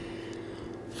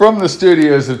From the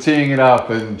studios of Teeing It Up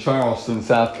in Charleston,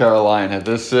 South Carolina,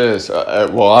 this is,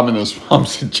 I'm in the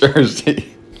swamps of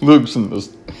Jersey. Luke's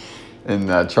in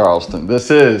Charleston. This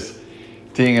is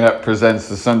Teeing It Up presents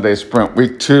the Sunday Sprint,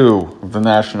 Week 2 of the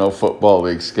National Football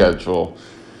League schedule.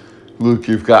 Luke,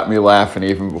 you've got me laughing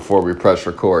even before we press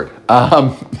record,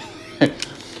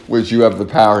 which you have the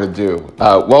power to do.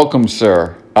 Welcome,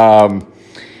 sir.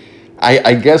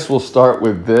 I guess we'll start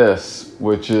with this,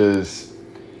 which is,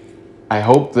 I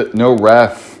hope that no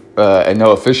ref and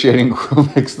no officiating crew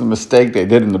makes the mistake they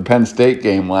did in the Penn State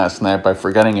game last night by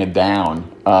forgetting a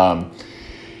down.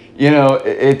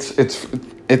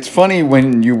 It's funny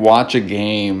when you watch a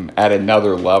game at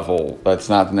another level that's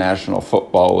not the National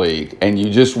Football League, and you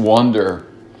just wonder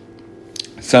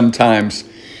sometimes,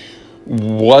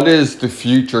 what is the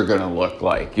future going to look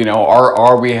like? You know,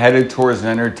 are we headed towards an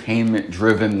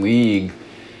entertainment-driven league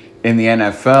in the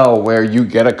NFL where you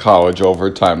get a college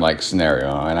overtime-like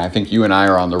scenario? And I think you and I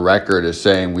are on the record as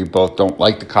saying we both don't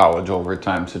like the college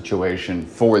overtime situation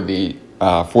for the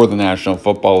National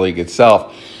Football League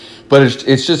itself. But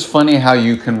it's just funny how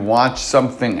you can watch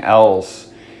something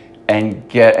else and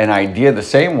get an idea the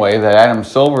same way that Adam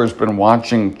Silver has been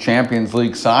watching Champions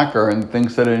League soccer and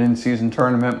thinks that an in-season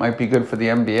tournament might be good for the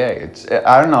NBA.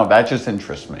 I don't know, that just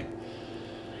interests me.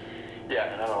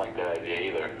 Yeah, and I don't like that idea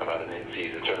either about an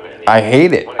in-season tournament. I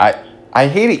hate it. I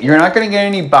hate it. You're not going to get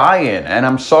any buy-in, and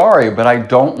I'm sorry, but I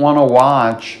don't want to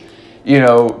watch,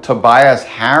 Tobias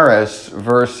Harris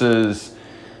versus,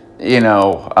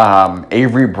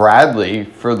 Avery Bradley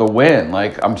for the win.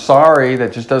 Like, I'm sorry,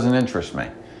 that just doesn't interest me.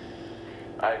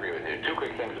 I agree with you. Two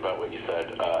quick things about what you said.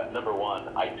 Number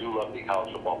one, I do love the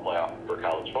college football playoff for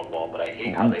college football, but I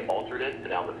hate how they altered it, and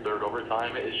now the third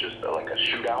overtime is just like a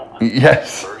shootout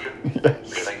Yes. version. Yes.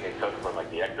 Because I think they took from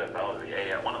like the XFL or the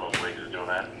AA, one of those leagues is doing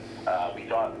that. We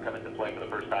saw it come into play for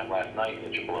the first time last night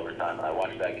in triple overtime, and I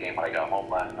watched that game when I got home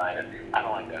last night, and I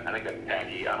don't like that. I think that's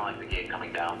tacky. I don't like the game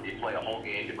coming down. You play a whole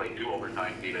game, you play two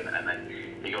overtimes even, and then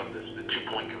you go to the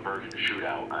 2-point conversion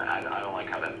shootout. I don't like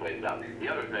how that plays out. The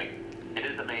other thing, it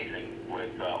is amazing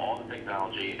with all the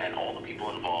technology and all the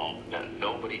people involved that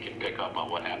nobody can pick up on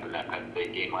what happened in that Penn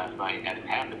State game last night, and it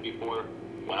happened before.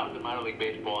 When I was in minor league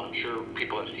baseball, and I'm sure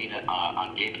people have seen it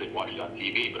on games they've watched on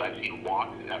TV, but I've seen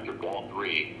walks after ball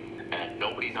 3, and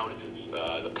nobody notices.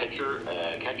 The pitcher,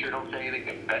 catcher don't say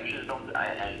anything, the benches don't,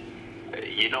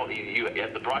 you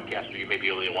as the broadcaster, you may be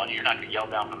the only one, you're not going to yell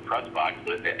down from the press box,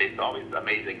 but it's always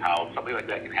amazing how something like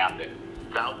that can happen.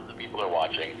 Thousands of people are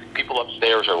watching. People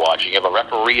upstairs are watching. You have a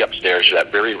referee upstairs for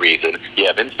that very reason. You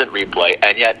have instant replay,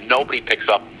 and yet nobody picks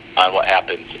up on what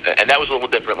happens. And that was a little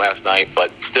different last night,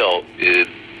 but still,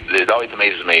 it always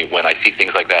amazes me when I see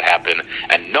things like that happen,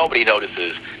 and nobody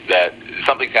notices that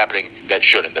something's happening that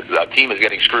shouldn't. That the team is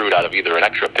getting screwed out of either an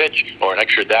extra pitch or an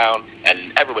extra down,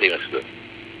 and everybody misses it.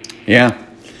 Yeah.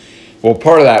 Well,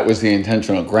 part of that was the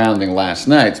intentional grounding last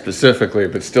night specifically,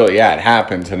 but still, yeah, it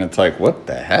happens, and it's like, what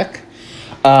the heck?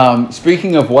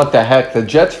 Speaking of what the heck, the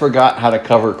Jets forgot how to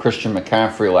cover Christian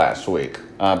McCaffrey last week.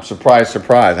 Surprise,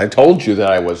 surprise. I told you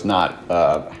that I was not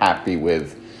happy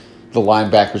with the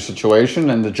linebacker situation,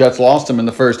 and the Jets lost him in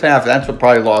the first half. That's what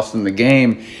probably lost them the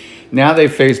game. Now they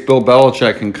face Bill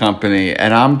Belichick and company,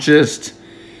 and I'm just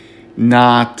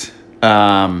not...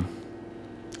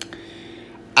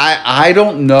 I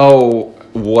don't know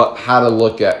how to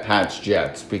look at Pat's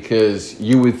Jets, because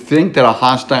you would think that a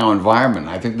hostile environment,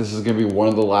 I think this is going to be one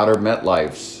of the louder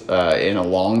MetLifes in a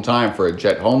long time for a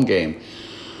Jet home game,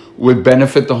 would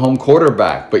benefit the home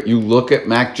quarterback. But you look at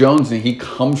Mac Jones, and he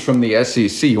comes from the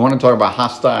SEC. You want to talk about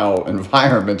hostile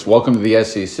environments, welcome to the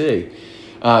SEC.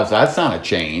 So that's not a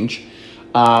change.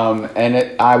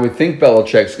 I would think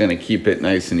Belichick's going to keep it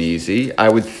nice and easy. I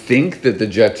would think that the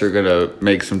Jets are going to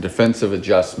make some defensive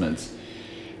adjustments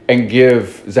and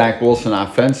give Zach Wilson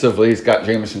offensively. He's got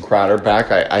Jamison Crowder back.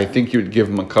 I think you would give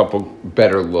him a couple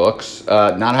better looks.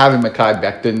 Not having Mekhi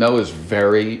Becton, though, is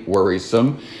very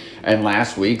worrisome. And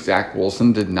last week, Zach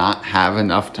Wilson did not have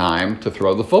enough time to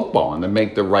throw the football and to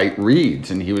make the right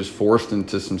reads, and he was forced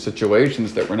into some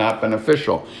situations that were not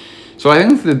beneficial. So I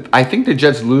think the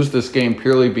Jets lose this game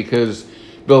purely because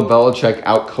Bill Belichick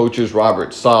outcoaches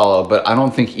Robert Saleh, but I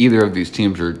don't think either of these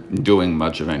teams are doing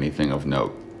much of anything of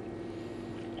note.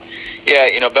 Yeah,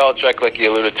 Belichick, like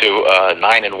you alluded to,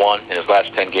 9-1 in his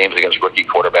last 10 games against rookie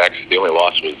quarterbacks. The only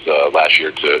loss was last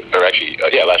year to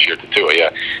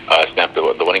Tua. Snapped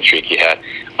the winning streak he had.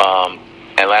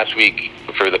 And last week,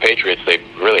 for the Patriots, they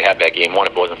really had that game won.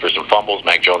 If it wasn't for some fumbles,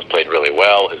 Mac Jones played really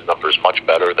well. His numbers much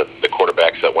better than the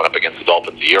quarterbacks that went up against the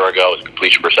Dolphins a year ago. His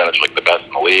completion percentage like the best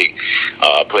in the league.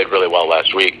 Played really well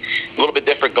last week. A little bit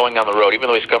different going on the road. Even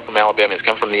though he's come from Alabama, he's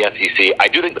come from the SEC. I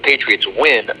do think the Patriots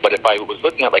win, but if I was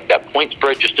looking at like that point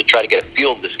spread just to try to get a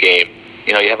feel of this game,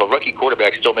 you have a rookie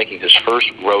quarterback still making his first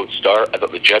road start. I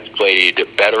thought the Jets played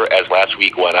better as last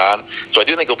week went on. So I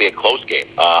do think it'll be a close game.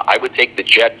 I would take the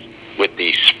Jets with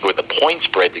the point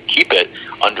spread to keep it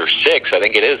under 6. I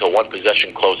think it is a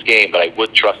one-possession close game, but I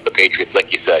would trust the Patriots.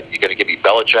 Like you said, you're going to give me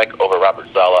Belichick over Robert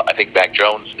Saleh. I think Mac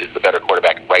Jones is the better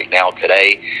quarterback right now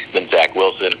today than Zach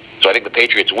Wilson. So I think the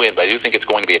Patriots win, but I do think it's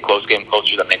going to be a close game,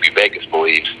 closer than maybe Vegas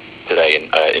believes today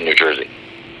in New Jersey.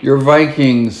 Your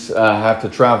Vikings have to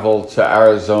travel to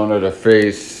Arizona to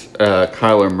face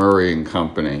Kyler Murray and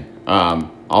company.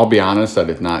 I'll be honest, I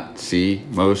did not see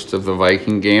most of the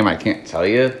Viking game. I can't tell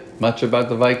you much about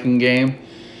the Viking game.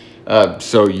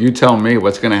 So you tell me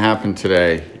what's going to happen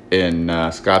today in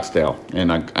Scottsdale, in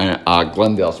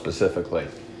Glendale specifically.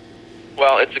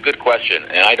 Well, it's a good question,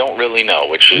 and I don't really know,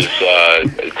 which is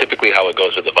typically how it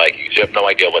goes with the Vikings. You have no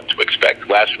idea what to expect.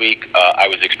 Last week, I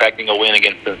was expecting a win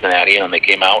against Cincinnati, and they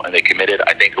came out and they committed,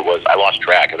 I lost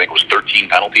track, I think it was 13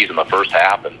 penalties in the first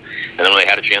half, and then when they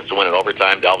had a chance to win in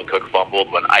overtime, Dalvin Cook fumbled,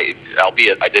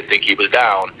 albeit I did think he was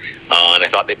down, and I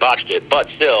thought they botched it, but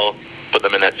still put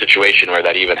them in that situation where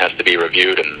that even has to be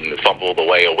reviewed and fumbled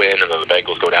away a win, and then the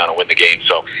Bengals go down and win the game.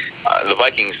 So the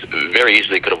Vikings very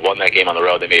easily could have won that game on the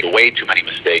road. They made way too many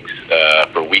mistakes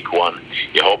for week 1.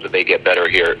 You hope that they get better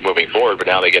here moving forward, but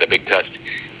now they get a big test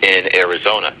in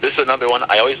Arizona. This is another one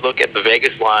I always look at the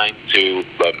Vegas line to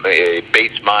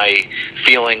base my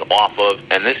feeling off of,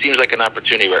 and this seems like an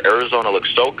opportunity where Arizona looked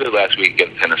so good last week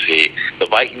against Tennessee. The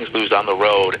Vikings lose on the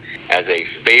road as a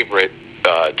favorite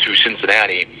to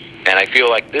Cincinnati. And I feel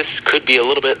like this could be a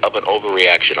little bit of an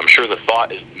overreaction. I'm sure the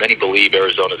thought is many believe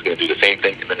Arizona is going to do the same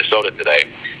thing to Minnesota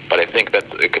today. But I think that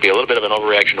it could be a little bit of an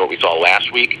overreaction to what we saw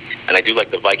last week. And I do like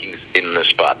the Vikings in this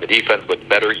spot. The defense looked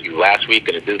better last week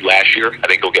than it did last year. I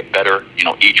think it'll get better,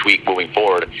 each week moving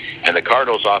forward. And the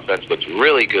Cardinals' offense looked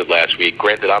really good last week.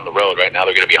 Granted, on the road right now,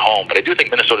 they're going to be home. But I do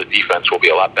think Minnesota's defense will be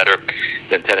a lot better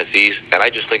than Tennessee's. And I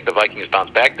just think the Vikings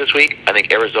bounce back this week. I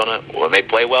think Arizona, may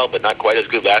play well, but not quite as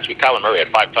good last week. Kyler Murray had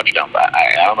 5 touchdowns.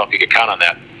 I don't know if you could count on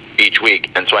that each week.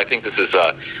 And so I think this is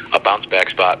a bounce-back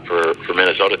spot for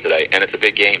Minnesota today. And it's a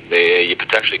big game. You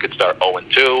potentially could start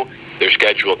 0-2. Their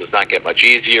schedule does not get much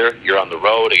easier. You're on the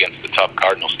road against the tough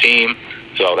Cardinals team.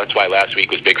 So that's why last week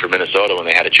was big for Minnesota when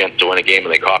they had a chance to win a game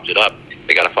and they coughed it up.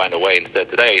 They got to find a way instead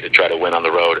today to try to win on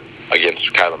the road against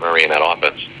Kyler Murray and that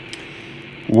offense.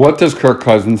 What does Kirk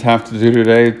Cousins have to do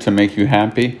today to make you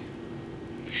happy?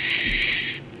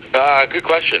 Good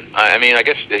question. I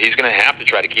guess he's going to have to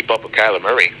try to keep up with Kyler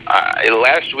Murray.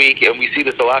 Last week, and we see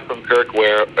this a lot from Kirk,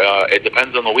 where it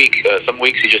depends on the week. Some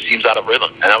weeks he just seems out of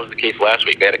rhythm, and that was the case last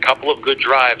week. They had a couple of good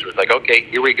drives where it's like, okay,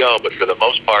 here we go. But for the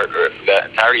most part, or the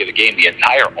entirety of the game, the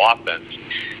entire offense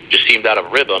just seemed out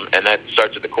of rhythm, and that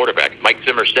starts at the quarterback. Mike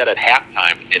Zimmer said at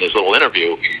halftime in his little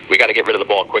interview, we got to get rid of the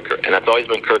ball quicker, and that's always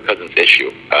been Kirk Cousins'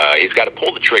 issue. He's got to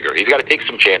pull the trigger. He's got to take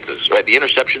some chances. Right? The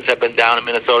interceptions have been down in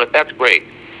Minnesota. That's great.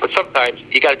 But sometimes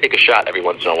you got to take a shot every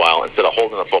once in a while instead of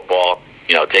holding the football,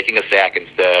 taking a sack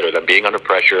instead, or then being under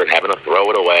pressure and having to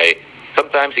throw it away.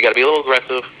 Sometimes you got to be a little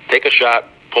aggressive, take a shot,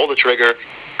 pull the trigger.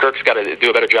 Kirk's got to do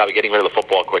a better job of getting rid of the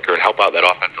football quicker and help out that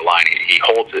offensive line. He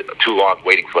holds it too long,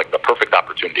 waiting for the perfect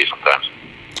opportunity sometimes.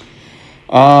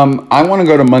 I want to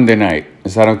go to Monday night.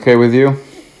 Is that okay with you?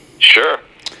 Sure.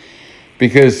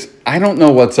 Because I don't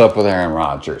know what's up with Aaron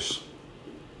Rodgers.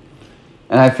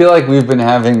 And I feel like we've been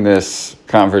having this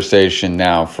conversation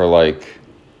now for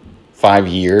 5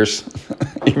 years,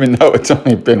 even though it's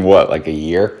only been, a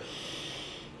year?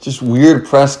 Just weird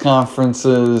press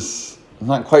conferences. I'm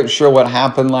not quite sure what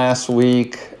happened last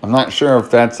week. I'm not sure if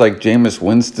that's Jameis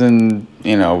Winston,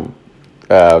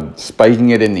 spiking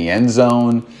it in the end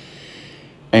zone.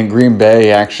 And Green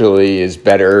Bay actually is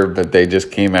better, but they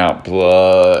just came out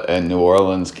blah, and New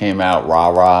Orleans came out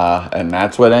rah-rah, and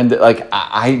that's what ended.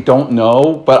 I don't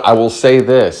know, but I will say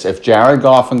this. If Jared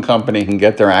Goff and company can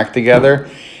get their act together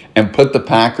and put the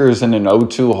Packers in an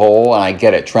 0-2 hole, and I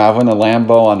get it, traveling to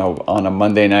Lambeau on a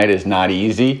Monday night is not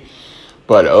easy,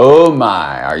 but oh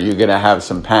my, are you going to have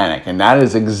some panic? And that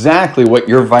is exactly what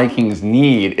your Vikings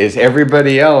need, is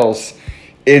everybody else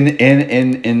in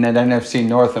that NFC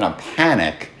North in a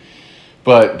panic.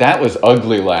 But that was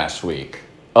ugly last week.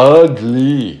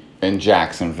 Ugly in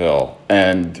Jacksonville.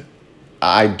 And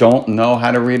I don't know how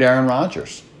to read Aaron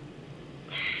Rodgers.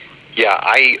 Yeah,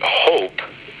 I hope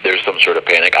there's some sort of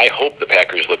panic. I hope the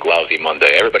Packers look lousy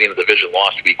Monday. Everybody in the division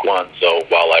lost week 1, so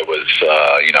while I was,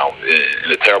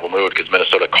 in a terrible mood because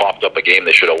Minnesota coughed up a game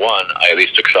they should have won, I at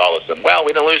least took solace in, well,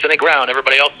 we didn't lose any ground.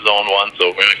 Everybody else has owned one,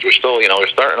 so we're still, we're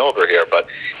starting over here. But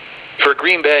for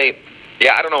Green Bay,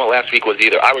 yeah, I don't know what last week was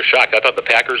either. I was shocked. I thought the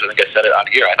Packers, I think I said it out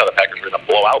here, I thought the Packers were going to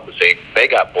blow out the Saints. They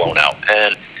got blown out.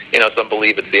 And, some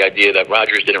believe it's the idea that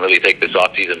Rodgers didn't really take this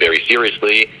offseason very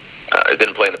seriously.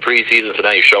 Didn't play in the preseason, so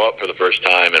now you show up for the first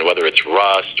time, and whether it's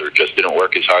rust or just didn't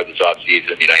work as hard this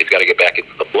offseason, he's got to get back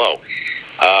into the flow.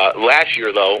 Last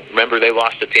year, though, remember they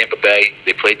lost to Tampa Bay.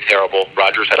 They played terrible.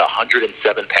 Rodgers had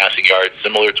 107 passing yards,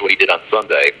 similar to what he did on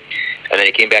Sunday. And then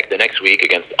he came back the next week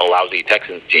against a lousy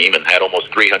Texans team and had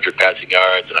almost 300 passing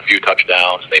yards and a few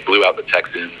touchdowns. And they blew out the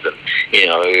Texans, and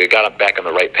they got him back on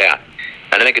the right path.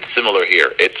 And I think it's similar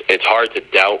here. It's hard to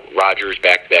doubt Rodgers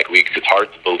back-to-back weeks. It's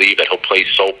hard to believe that he'll play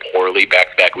so poorly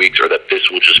back-to-back weeks, or that this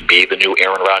will just be the new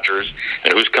Aaron Rodgers.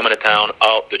 And who's coming to town?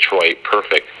 Oh, Detroit.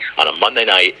 Perfect. On a Monday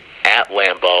night at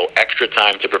Lambeau, extra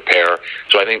time to prepare.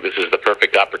 So I think this is the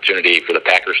perfect opportunity for the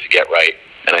Packers to get right.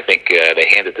 And I think they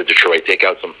hand it to Detroit, take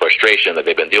out some frustration that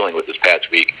they've been dealing with this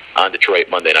past week on Detroit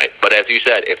Monday night. But as you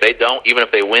said, if they don't, even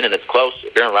if they win and it's close,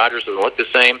 if Aaron Rodgers doesn't look the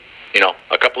same,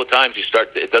 a couple of times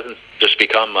it doesn't just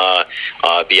become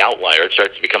the outlier. It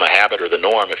starts to become a habit or the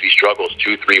norm if he struggles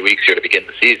 2-3 weeks here to begin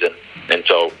the season. And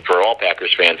so for all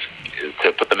Packers fans,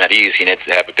 to put them at ease, he needs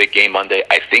to have a big game Monday.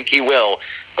 I think he will,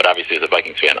 but obviously as a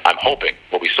Vikings fan, I'm hoping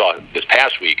what we saw this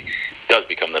past week does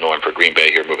become the norm for Green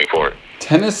Bay here moving forward.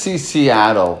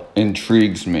 Tennessee-Seattle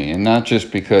intrigues me, and not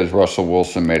just because Russell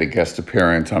Wilson made a guest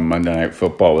appearance on Monday Night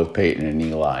Football with Peyton and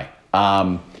Eli.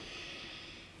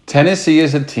 Tennessee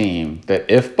is a team that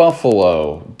if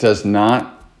Buffalo does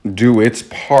not do its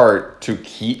part to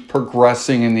keep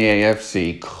progressing in the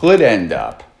AFC, could end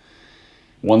up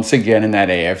once again in that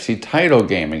AFC title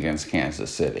game against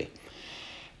Kansas City.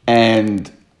 And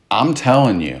I'm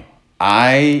telling you,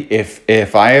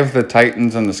 if I have the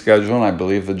Titans on the schedule, and I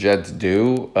believe the Jets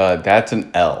do, that's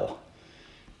an L.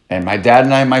 And my dad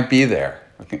and I might be there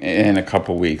in a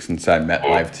couple weeks inside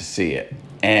MetLife to see it.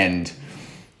 And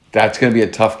that's going to be a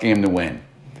tough game to win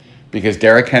because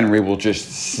Derrick Henry will just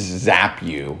zap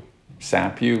you.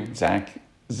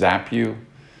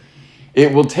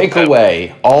 It will take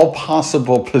away all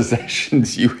possible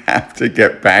possessions you have to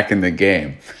get back in the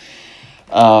game.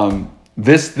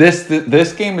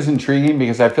 This game is intriguing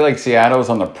because I feel like Seattle is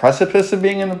on the precipice of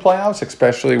being in the playoffs,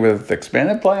 especially with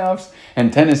expanded playoffs,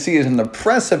 and Tennessee is in the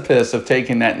precipice of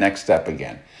taking that next step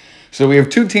again. So we have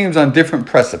two teams on different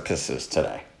precipices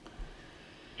today.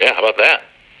 Yeah, how about that?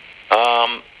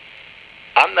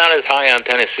 I'm not as high on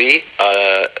Tennessee.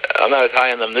 I'm not as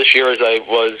high on them this year as I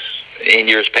was in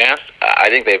years past. I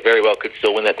think they very well could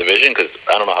still win that division because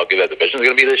I don't know how good that division is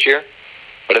going to be this year.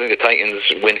 But I think the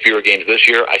Titans win fewer games this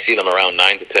year. I see them around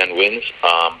 9 to 10 wins.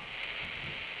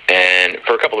 And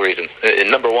for a couple of reasons.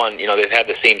 Number one, they've had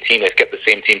the same team. They've kept the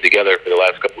same team together for the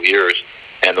last couple of years.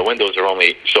 And the windows are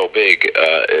only so big.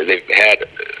 They've had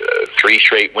 3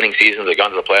 straight winning seasons. They've gone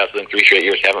to the playoffs in 3 straight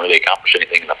years, haven't really accomplished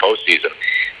anything in the postseason.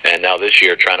 And now this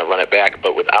year, trying to run it back,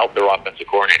 but without their offensive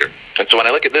coordinator. And so when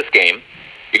I look at this game,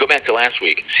 you go back to last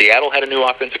week. Seattle had a new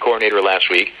offensive coordinator last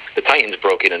week. The Titans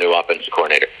broke in a new offensive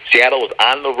coordinator. Seattle was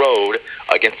on the road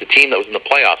against a team that was in the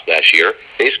playoffs last year.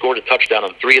 They scored a touchdown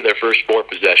on 3 of their first 4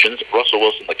 possessions. Russell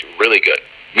Wilson looked really good.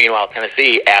 Meanwhile,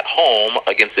 Tennessee, at home,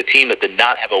 against a team that did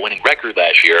not have a winning record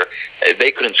last year,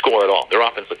 they couldn't score at all. Their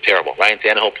offense looked terrible. Ryan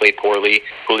Tannehill played poorly.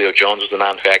 Julio Jones was a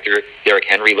non-factor. Derrick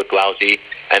Henry looked lousy.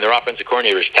 And their offensive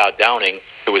coordinator is Todd Downing,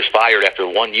 who was fired after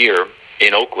 1 year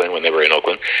in Oakland, when they were in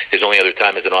Oakland. His only other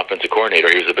time as an offensive coordinator,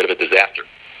 he was a bit of a disaster.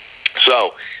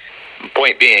 So,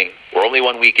 point being, we're only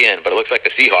 1 week in, but it looks like the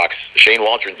Seahawks, Shane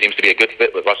Waldron seems to be a good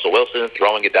fit with Russell Wilson,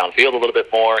 throwing it downfield a little bit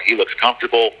more. He looks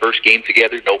comfortable. First game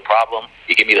together, no problem.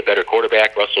 You give me the better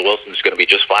quarterback. Russell Wilson's going to be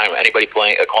just fine with anybody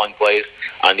calling plays.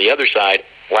 On the other side,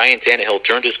 Ryan Tannehill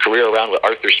turned his career around with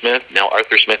Arthur Smith. Now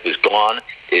Arthur Smith is gone.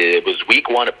 It was week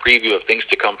 1, a preview of things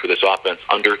to come for this offense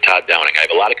under Todd Downing. I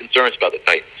have a lot of concerns about the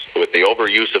Titans. With the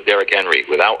overuse of Derrick Henry,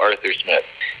 without Arthur Smith,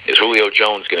 is Julio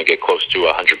Jones going to get close to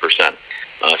 100%?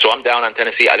 So I'm down on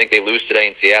Tennessee. I think they lose today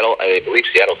in Seattle. I believe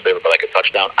Seattle's favored by like a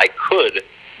touchdown. I could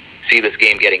see this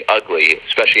game getting ugly,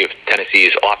 especially if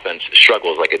Tennessee's offense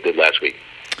struggles like it did last week.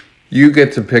 You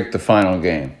get to pick the final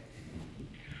game.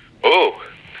 Oh,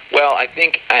 well, I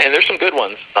think, and there's some good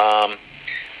ones.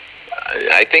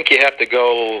 I think you have to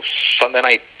go Sunday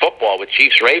Night Football with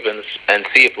Chiefs-Ravens and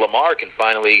see if Lamar can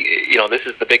finally, this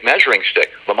is the big measuring stick.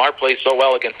 Lamar plays so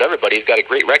well against everybody. He's got a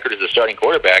great record as a starting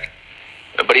quarterback.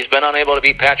 but he's been unable to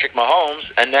beat Patrick Mahomes,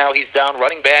 and now he's down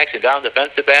running backs and down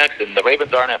defensive backs, and the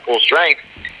Ravens aren't at full strength.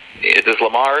 Does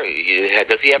Lamar,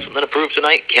 does he have something to prove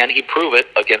tonight? Can he prove it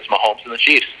against Mahomes and the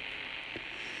Chiefs?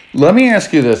 Let me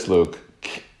ask you this, Luke.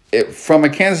 From a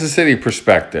Kansas City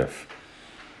perspective,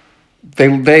 they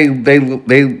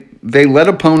let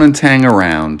opponents hang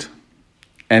around,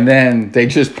 and then they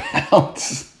just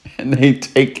pounce and they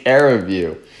take care of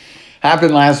you.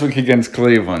 Happened last week against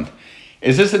Cleveland.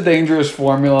 Is this a dangerous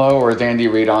formula, or is Andy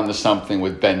Reid onto something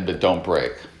with bend but don't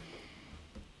break?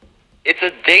 It's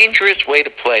a dangerous way to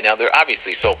play. Now, they're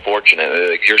obviously so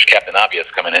fortunate. Here's Captain Obvious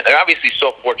coming in. They're obviously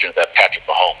so fortunate to have Patrick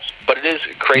Mahomes. But it is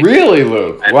crazy. Really,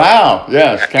 Luke? Wow.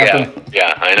 Yes, Captain.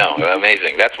 Yeah, I know.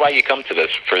 Amazing. That's why you come to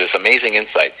this, for this amazing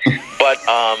insight. But,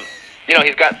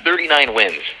 he's got 39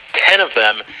 wins. 10 of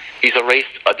them, he's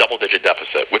erased a double-digit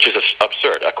deficit, which is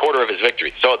absurd, a quarter of his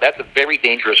victories. So that's a very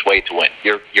dangerous way to win.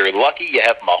 You're lucky you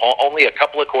have Mahomes. Only a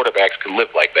couple of quarterbacks could live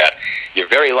like that. You're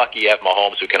very lucky you have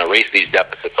Mahomes who can erase these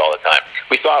deficits all the time.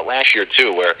 We saw it last year,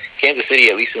 too, where Kansas City,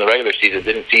 at least in the regular season,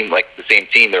 didn't seem like the same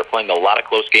team. They were playing a lot of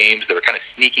close games. They were kind of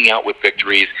sneaking out with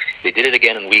victories. They did it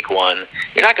again in Week 1.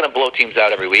 You're not going to blow teams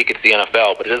out every week. It's the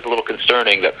NFL, but it is a little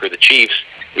concerning that for the Chiefs,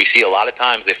 we see a lot of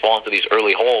times they fall into these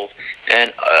early holes,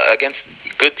 and against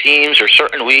good teams or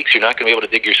certain weeks, you're not going to be able to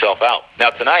dig yourself out. Now,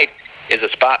 tonight is a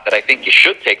spot that I think you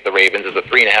should take the Ravens as a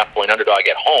 3.5-point underdog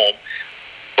at home,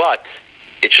 but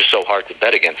it's just so hard to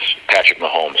bet against Patrick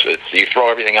Mahomes. You throw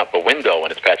everything out the window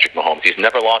when it's Patrick Mahomes. He's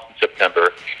never lost in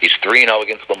September. He's 3-0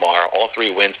 against Lamar, all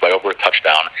 3 wins by over a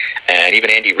touchdown. And even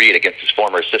Andy Reid, against his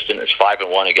former assistant, is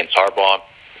 5-1 against Harbaugh.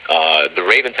 The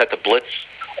Ravens had to blitz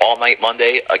all night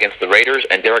Monday against the Raiders,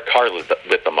 and Derek Carr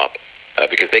lit them up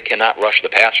because they cannot rush the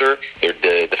passer.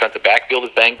 The defensive backfield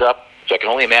is banged up, so I can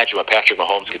only imagine what Patrick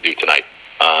Mahomes could do tonight.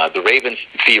 The Ravens,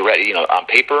 theoretically, on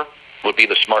paper, would be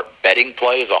the smart betting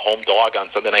play as a home dog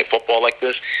on Sunday Night Football like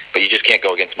this, but you just can't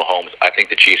go against Mahomes. I think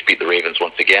the Chiefs beat the Ravens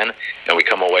once again, and we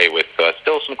come away with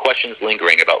still some questions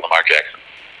lingering about Lamar Jackson.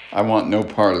 I want no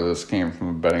part of this game from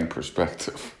a betting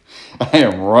perspective. I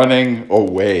am running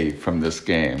away from this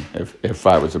game if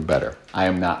I was a bettor. I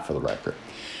am not, for the record.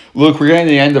 Luke, we're getting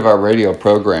to the end of our radio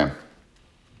program.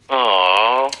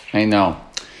 Aww. I know.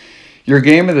 Your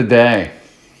game of the day.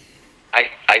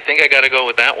 I think I got to go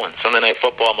with that one. Sunday Night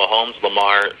Football, Mahomes,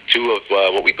 Lamar, 2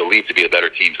 of what we believe to be the better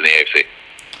teams in the AFC.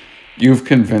 You've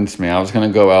convinced me. I was going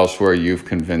to go elsewhere. You've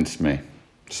convinced me.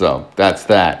 So that's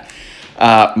that.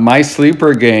 My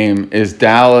sleeper game is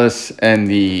Dallas and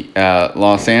the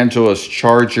Los Angeles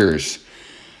Chargers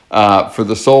for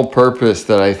the sole purpose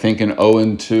that I think an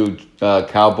 0-2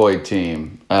 Cowboy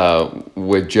team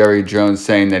with Jerry Jones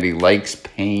saying that he likes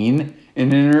pain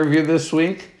in an interview this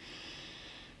week.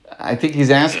 I think he's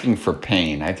asking for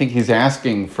pain. I think he's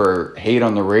asking for hate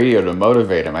on the radio to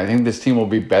motivate him. I think this team will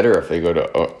be better if they go to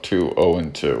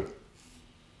 0-2.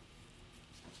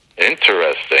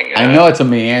 Interesting. I know it's a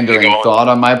meandering thought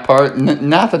on my part.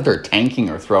 Not that they're tanking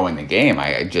or throwing the game.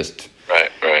 I just... Right.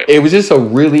 It was just a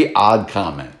really odd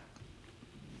comment.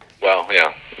 Well,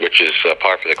 yeah, which is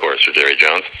par for the course for Jerry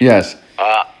Jones. Yes.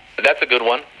 That's a good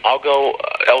one. I'll go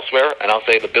elsewhere, and I'll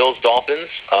say the Bills-Dolphins.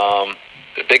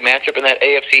 The big matchup in that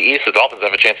AFC East, the Dolphins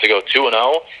have a chance to go 2-0,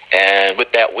 and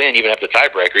with that win, even after the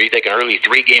tiebreaker, you take an early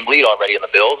 3-game lead already in the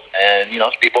Bills, and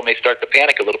people may start to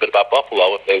panic a little bit about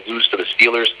Buffalo if they lose to the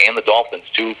Steelers and the Dolphins,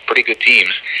 2 pretty good teams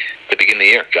to begin the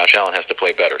year. Josh Allen has to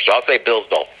play better, so I'll say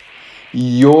Bills-Dolphins.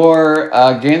 Your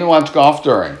game to watch golf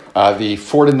during, the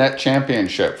Fortinet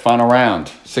Championship, final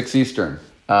round, 6 Eastern,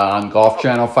 on Golf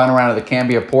Channel, final round of the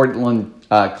Cambia Portland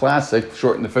Classic,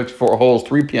 shortened to 54 holes,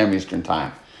 3 p.m. Eastern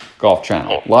Time. Golf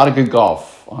Channel. A lot of good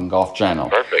golf on Golf Channel.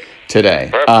 Perfect. Today.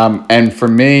 Perfect. And for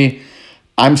me,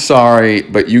 I'm sorry,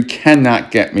 but you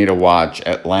cannot get me to watch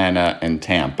Atlanta and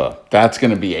Tampa. That's going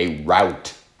to be a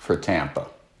rout for Tampa.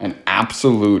 An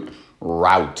absolute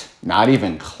rout. Not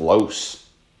even close.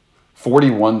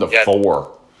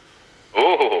 41-4.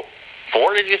 Ooh.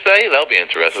 4, did you say? That'll be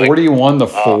interesting.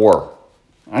 41-4.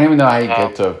 I don't even know how you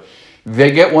get to...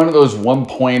 They get one of those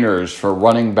one-pointers for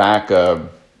running back a...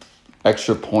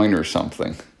 extra point or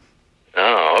something.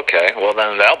 Oh, okay. Well,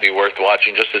 then that'll be worth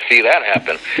watching just to see that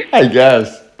happen. I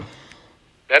guess.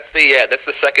 That's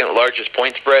the second largest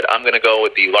point spread. I'm going to go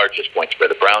with the largest point spread.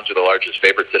 The Browns are the largest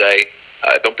favorite today.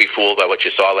 Don't be fooled by what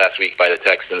you saw last week by the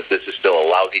Texans. This is still a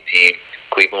lousy team.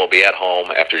 Cleveland will be at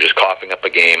home after just coughing up a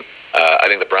game. I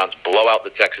think the Browns blow out the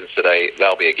Texans today.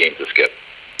 That'll be a game to skip.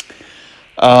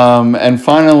 And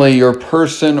finally, your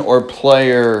person or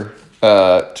player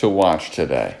to watch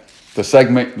today. The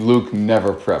segment Luke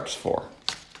never preps for.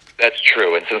 That's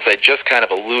true. And since I just kind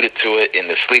of alluded to it in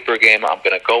the sleeper game, I'm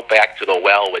going to go back to the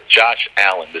well with Josh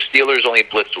Allen. The Steelers only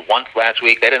blitzed once last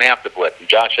week. They didn't have to blitz. And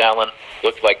Josh Allen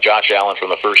looked like Josh Allen from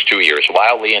the first 2 years.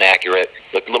 Wildly inaccurate.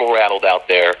 Looked a little rattled out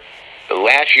there. The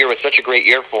last year was such a great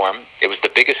year for him. It was the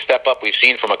biggest step up we've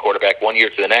seen from a quarterback one year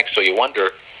to the next. So you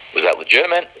wonder, was that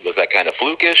legitimate? Was that kind of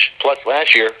flukish? Plus,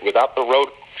 last year, without the road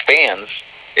fans,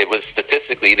 it was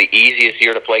statistically the easiest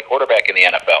year to play quarterback in the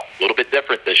NFL. A little bit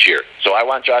different this year. So I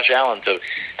want Josh Allen to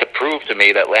prove to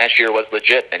me that last year was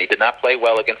legit, and he did not play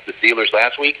well against the Steelers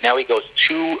last week. Now he goes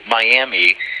to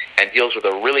Miami and deals with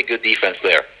a really good defense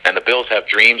there. And the Bills have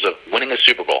dreams of winning a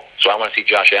Super Bowl. So I want to see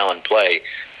Josh Allen play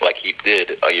like he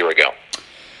did a year ago.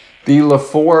 The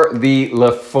LaFleur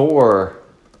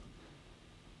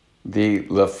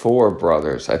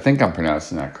brothers. I think I'm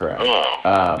pronouncing that correct.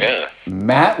 Yeah.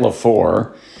 Matt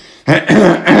LaFleur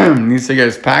needs to get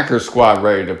his Packers squad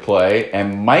ready to play,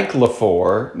 and Mike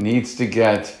LaFleur needs to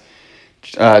get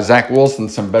Zach Wilson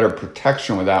some better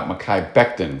protection without Mekhi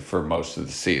Becton for most of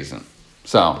the season.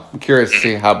 So I'm curious to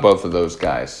see how both of those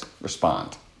guys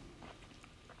respond.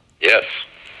 Yes.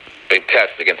 Big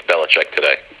test against Belichick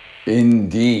today.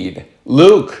 Indeed.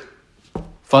 Luke,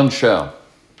 fun show.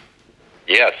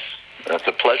 Yes. It's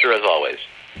a pleasure as always.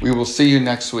 We will see you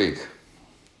next week.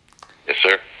 Yes,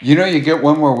 sir. You know you get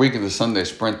one more week of the Sunday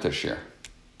Sprint this year.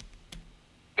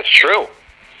 It's true.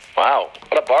 Wow.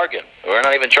 What a bargain. We're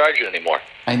not even charging anymore.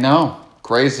 I know.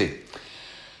 Crazy.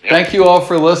 Yep. Thank you all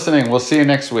for listening. We'll see you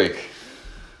next week.